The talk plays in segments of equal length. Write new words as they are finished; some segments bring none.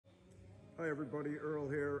Hi everybody, Earl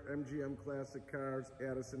here, MGM Classic Cars,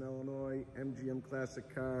 Addison, Illinois,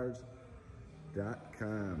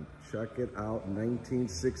 mgmclassiccars.com. Check it out,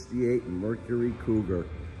 1968 Mercury Cougar.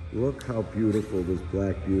 Look how beautiful this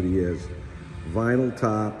black beauty is. Vinyl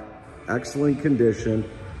top, excellent condition,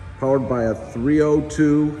 powered by a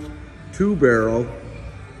 302 two-barrel.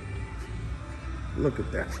 Look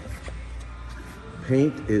at that.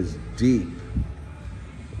 Paint is deep.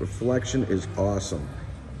 Reflection is awesome.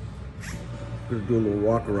 I'm gonna do a little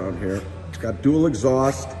walk around here. It's got dual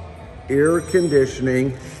exhaust, air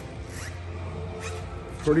conditioning,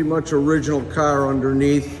 pretty much original car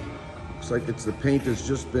underneath. Looks like the paint has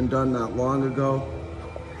just been done not long ago.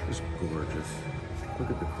 Just gorgeous. Look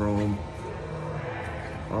at the chrome.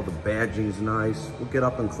 All the badging's nice. We'll get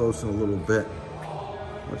up and close in a little bit.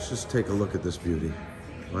 Let's just take a look at this beauty.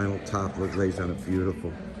 Vinyl top lays on it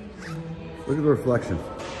beautiful. Look at the reflection.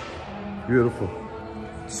 Beautiful.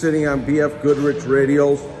 Sitting on BFG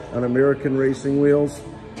Radials on American racing wheels.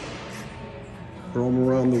 Chrome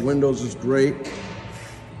around the windows is great.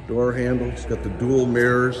 Door handle, it's got the dual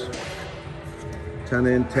mirrors.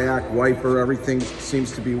 Antenna intact, wiper, everything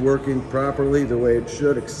seems to be working properly the way it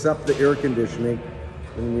should, except the air conditioning.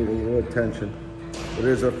 We need a little attention. But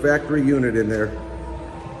there's a factory unit in there.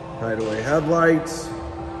 Hideaway headlights.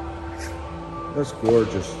 That's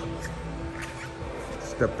gorgeous.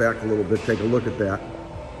 Step back a little bit, take a look at that.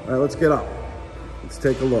 All right, let's get up. Let's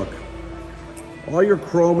take a look. All your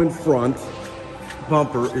chrome in front,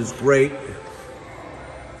 bumper is great.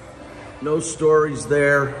 No stories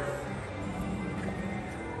there.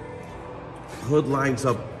 Hood lines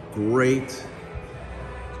up great.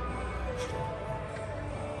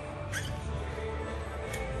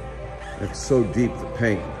 It's so deep, the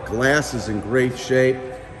paint. Glass is in great shape.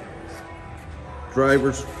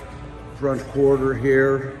 Driver's front quarter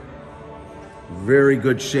here. Very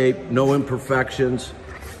good shape, no imperfections.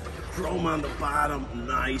 Chrome on the bottom,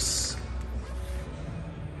 nice.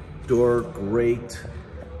 Door, great.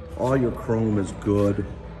 All your chrome is good.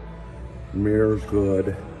 Mirror,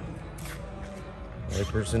 good.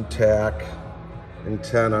 Wipers intact.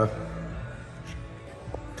 Antenna.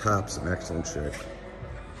 Top's in excellent shape.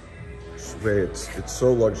 It's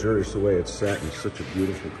so luxurious the way it's set, and it's such a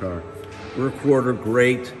beautiful car. Rear quarter,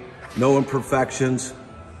 great. No imperfections.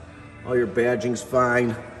 All your badging's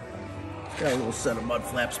fine. Got a little set of mud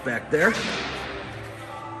flaps back there.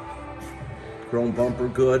 Chrome bumper,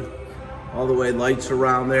 good. All the way lights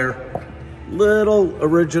around there. Little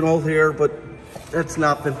original here, but that's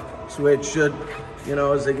nothing. It's the way it should, you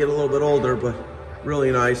know, as they get a little bit older, but really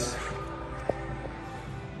nice.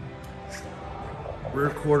 Rear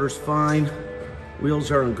quarter's fine. Wheels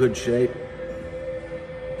are in good shape.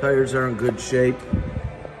 Tires are in good shape.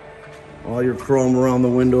 All your chrome around the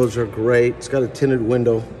windows are great. It's got a tinted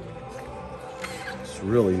window. It's a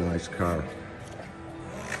really nice car.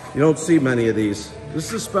 You don't see many of these. This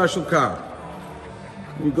is a special car.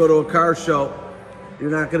 When you go to a car show,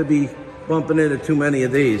 you're not gonna be bumping into too many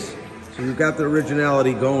of these. So you've got the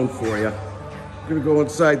originality going for you. You're gonna go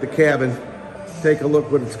inside the cabin, take a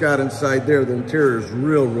look what it's got inside there. The interior is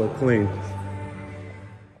real, real clean.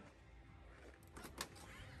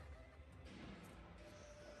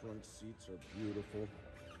 Front seats are beautiful.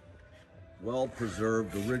 Well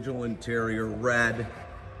preserved, original interior, red.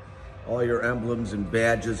 All your emblems and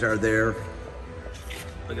badges are there.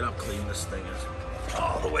 Look at how clean this thing is.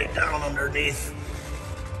 All the way down underneath.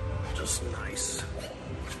 Just nice.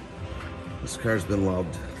 This car's been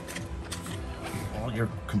loved. All your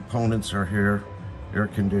components are here. Air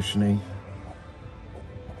conditioning.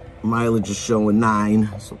 Mileage is showing 9,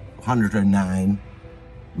 so 109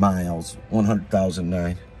 miles,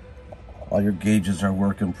 100,009. All your gauges are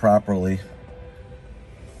working properly.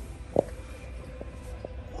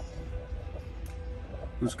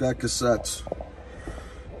 Who's got cassettes?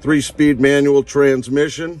 3-speed manual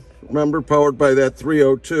transmission. Remember, powered by that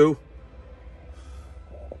 302.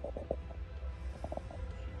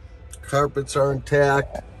 Carpets are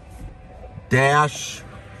intact. Dash,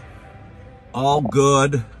 all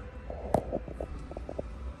good.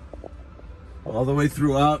 All the way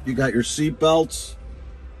throughout, you got your seat belts,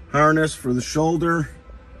 harness for the shoulder.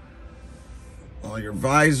 All your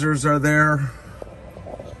visors are there.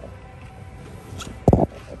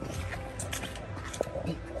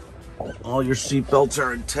 All your seat belts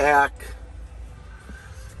are intact.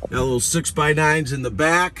 Got little 6x9s in the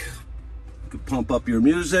back. You can pump up your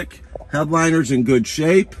music. Headliner's in good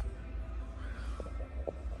shape.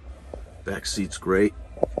 Back seat's great.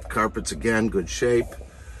 Carpets again, good shape.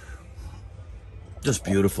 Just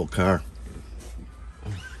beautiful car.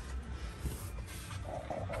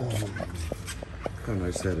 how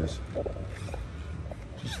nice that is.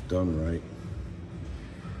 Just done right.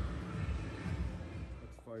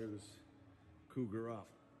 Let's fire this Cougar up.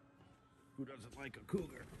 Who doesn't like a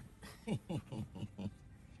Cougar?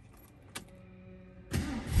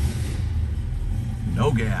 No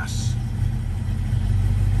gas.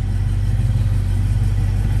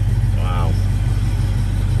 Wow.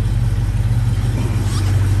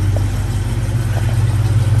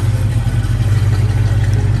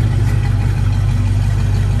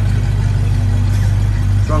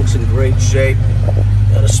 Trunk's in great shape.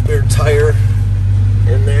 Got a spare tire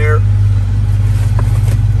in there.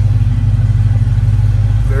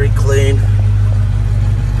 Very clean.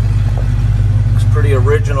 Looks pretty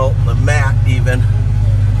original. The mat even.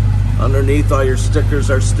 Underneath, all your stickers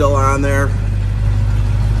are still on there.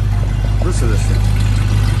 Listen to this thing.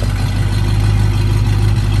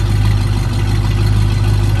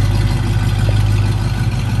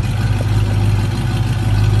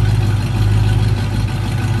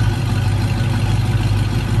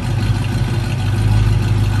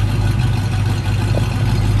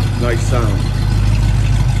 Nice sound.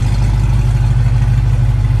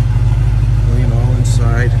 Clean all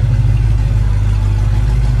inside.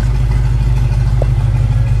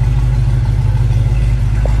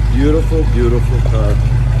 Beautiful, beautiful car.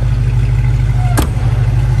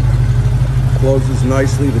 Closes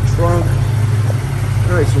nicely the trunk.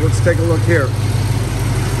 All right, so let's take a look here.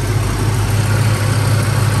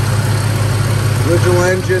 Original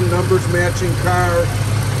engine, numbers matching car.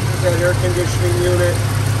 That air conditioning unit.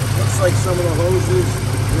 Looks like some of the hoses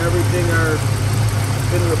and everything are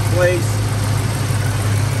been replaced.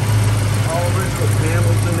 All original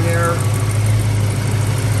panels in here.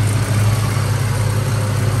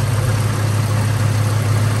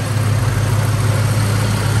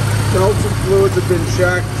 Belts and fluids have been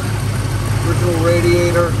checked. Original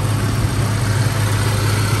radiator.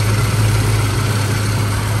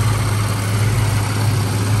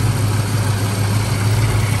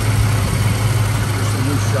 There's some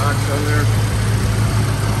new shocks on there.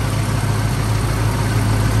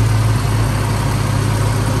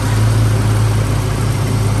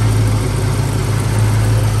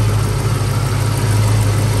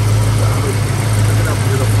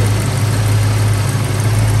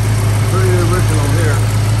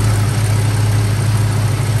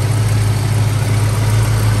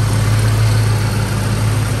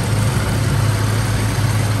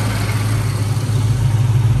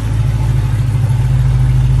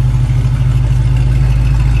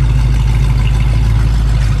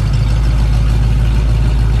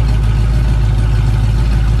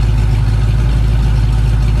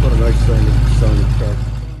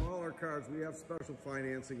 We have special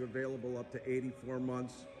financing available up to 84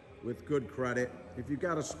 months with good credit. If you've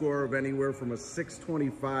got a score of anywhere from a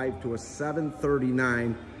 625 to a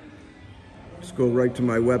 739, just go right to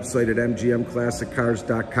my website at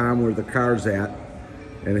mgmclassiccars.com where the car's at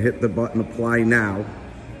and hit the button apply now.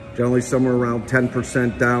 Generally somewhere around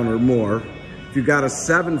 10% down or more. If you've got a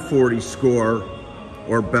 740 score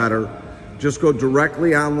or better, just go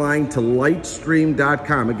directly online to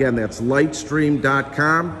lightstream.com. Again, that's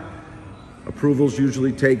lightstream.com. Approvals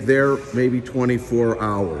usually take there maybe 24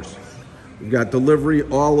 hours. We've got delivery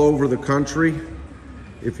all over the country.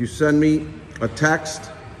 If you send me a text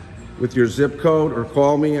with your zip code or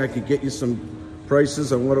call me, I could get you some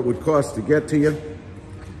prices on what it would cost to get to you. You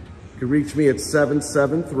can reach me at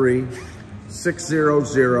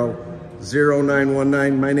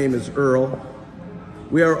 773-600-0919. My name is Earl.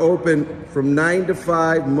 We are open from 9 to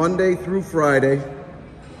 5, Monday through Friday.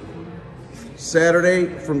 Saturday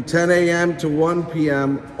from 10 a.m. to 1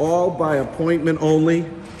 p.m., all by appointment only.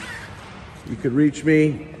 You could reach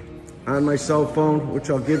me on my cell phone,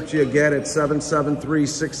 which I'll give to you again at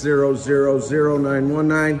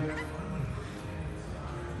 773-600-0919.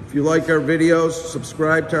 If you like our videos,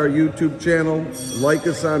 subscribe to our YouTube channel, like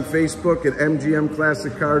us on Facebook at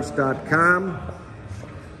mgmclassiccars.com,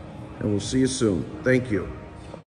 and we'll see you soon. Thank you.